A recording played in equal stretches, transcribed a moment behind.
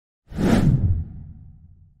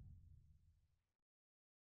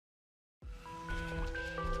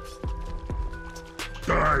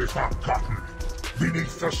Die forgotten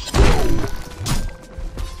beneath the snow.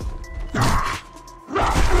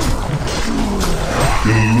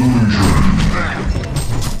 Delusion.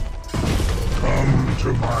 Come to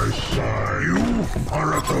my side. You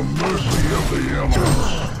are at the mercy of the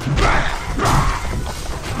elements.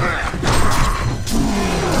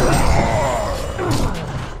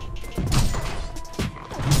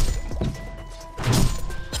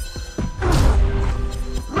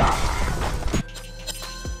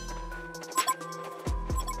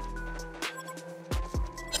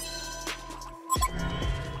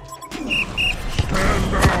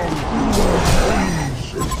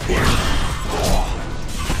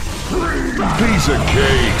 Piece of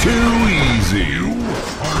cake, too easy. You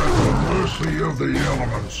are at the mercy of the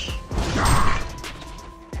elements.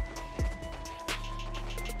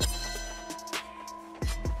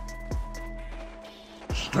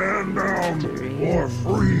 Stand down or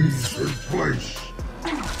freeze in place.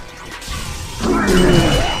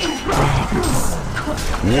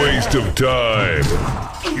 Waste of time.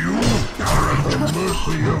 You are at the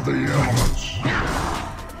mercy of the elements.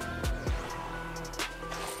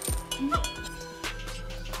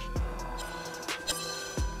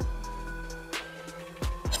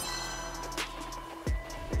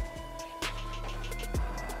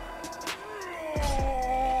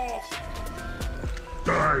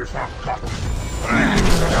 Die forgotten.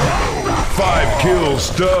 5 kill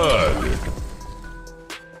stud.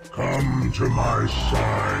 Come to my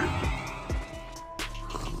side.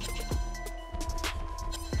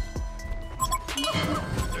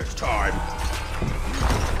 Next time.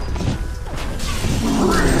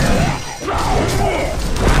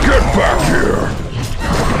 Get back here.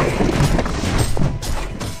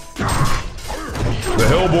 The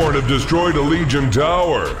Hellborn have destroyed a Legion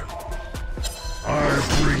tower. I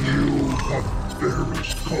bring you the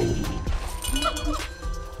bitterest cold.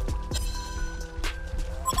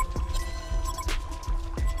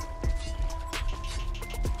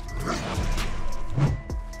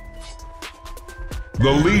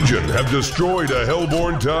 The Legion have destroyed a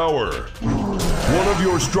Hellborn tower. One of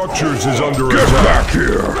your structures is under attack. Get back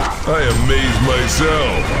here! I amaze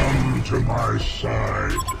myself. Come to my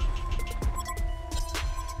side.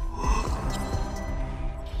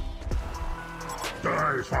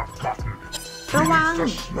 Die forgotten. Beneath the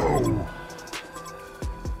snow.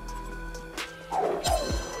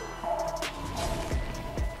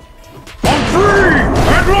 I'm free!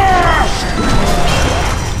 At last!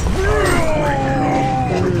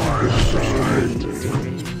 To my side.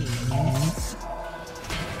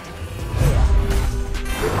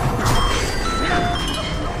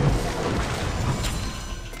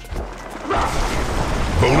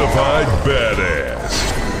 Bonafide badass.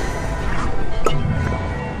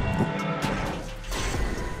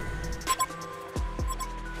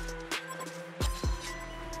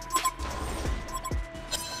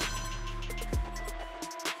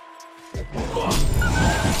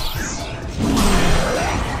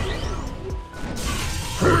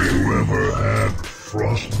 Have you ever had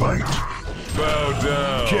frostbite? Bow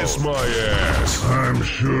down. Kiss my ass. I'm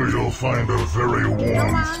sure you'll find a very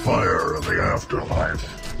warm fire in the afterlife.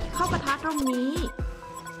 เข้าปะทะตรงนี้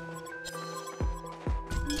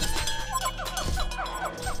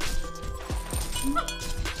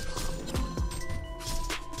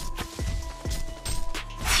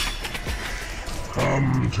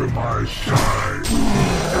Come to my side.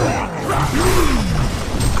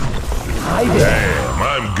 Damn,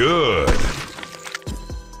 I'm good.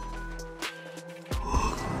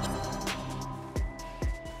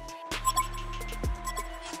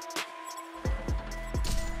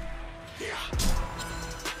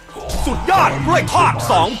 Sudyot กล้วยทอด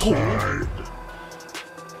2 ถุง Side.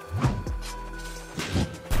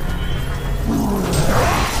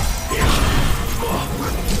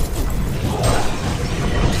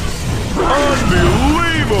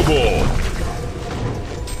 Unbelievable!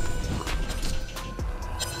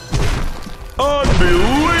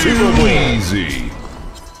 Unbelievable! Too easy.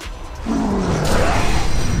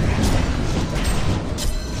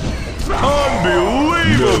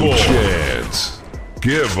 Unbelievable! No chance.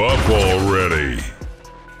 Give up already.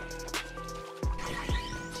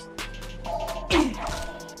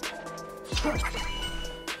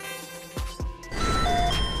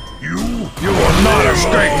 You will not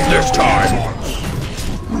escape this time.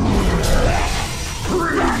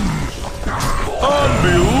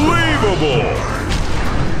 Unbelievable!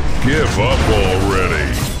 Give up already.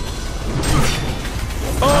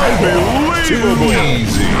 Unbelievable! Too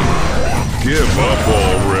easy. Give up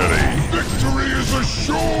already. Victory is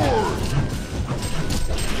assured!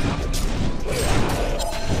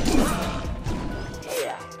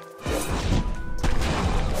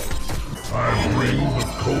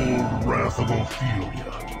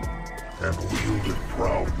 and wield it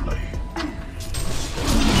proudly.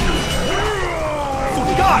 สุด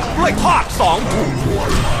ยอดด้วยทอด2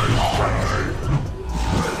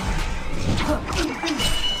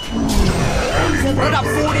 ถุง ระดับ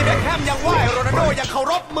กูนี่แบ็คแฮมยังไหวโรนัลโดยังเคา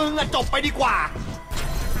รพมึงอะจบไปดีกว่า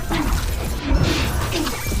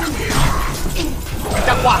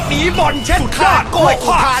จังหวะนี้บอลเช่นขาดโกยท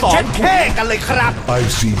อดเช่นเท่กันเลยครับ I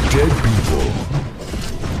see dead people.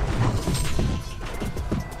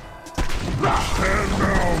 Stand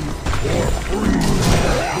down or freeze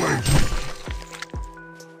place.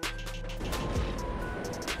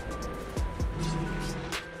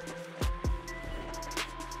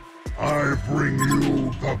 I bring you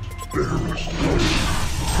the bitterest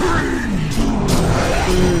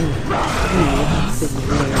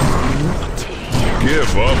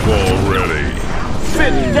Give up already.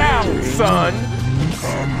 Sit down son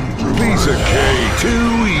Piece of cake,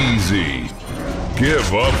 too easy.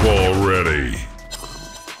 Give up already.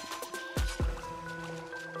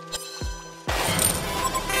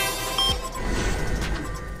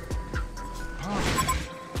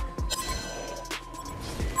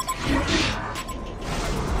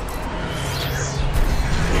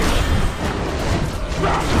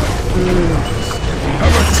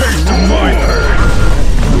 Have a taste of my pain.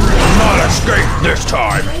 You will not escape this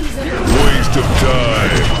time. Waste of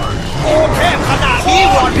time. โอ้เทพขนาดนี้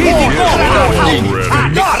วอนพี่ก็กระโดดยิง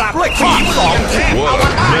ยอดด้วยทีม2 เทพอว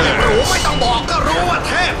ตารอย่างรู้ไม่ต้องบอกก็รู้ว่าเ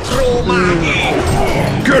ทพทรูมาเอง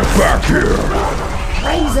Get back here.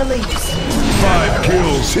 Praise the leaves. 5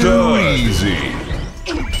 kills, too easy.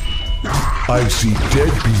 I see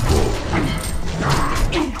dead people.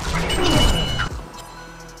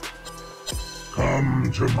 Come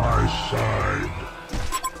to my side.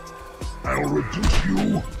 I'll reduce you.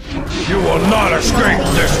 You will not escape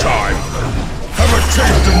this time. Have a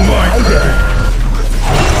taste of my pain.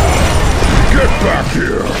 Get back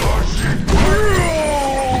here.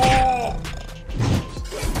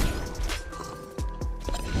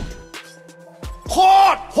 โค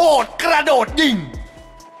ตรโหดกระโดดยิง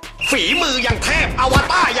ฝีมืออย่างเทพอว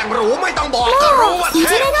ตารอย่างรู้ไม่ต้องบอกก็รู้ว่าเท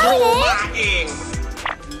พทรูมาเอง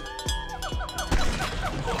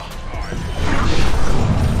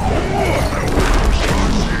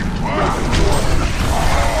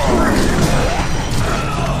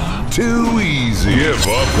Too easy. Give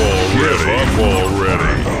up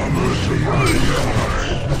already.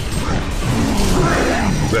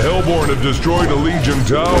 The Hellborn have destroyed a Legion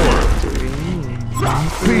tower.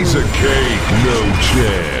 Piece of cake, no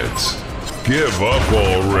chance. Give up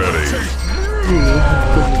already.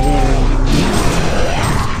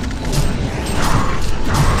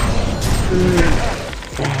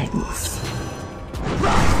 Thanks.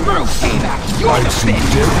 I see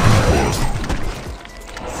dead people.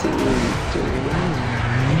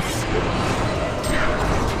 Thanks.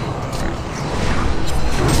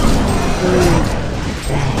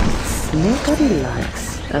 Nobody likes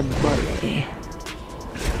a bully.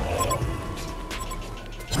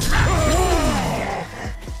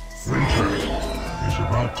 Winter is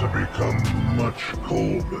about to become much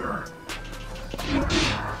colder.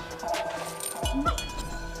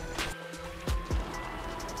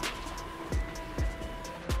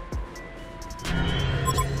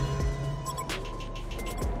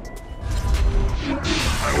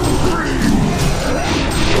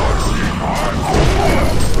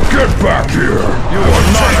 Get back here! You will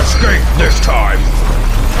not escape this time!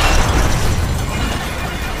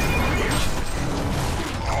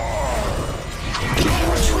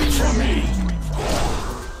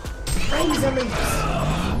 Praise the leaves.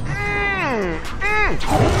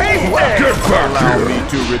 Get back Allow here! me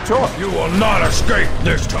to retort. You will not escape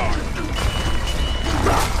this time!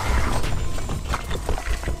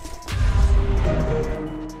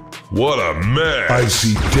 What a mess. I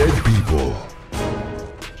see dead people.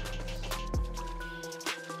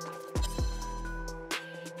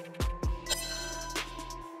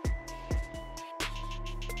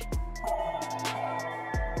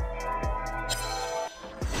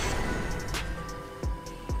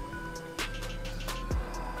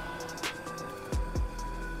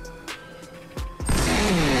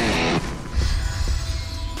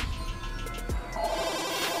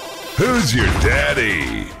 Who's your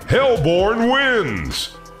daddy? Hellborn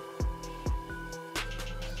wins!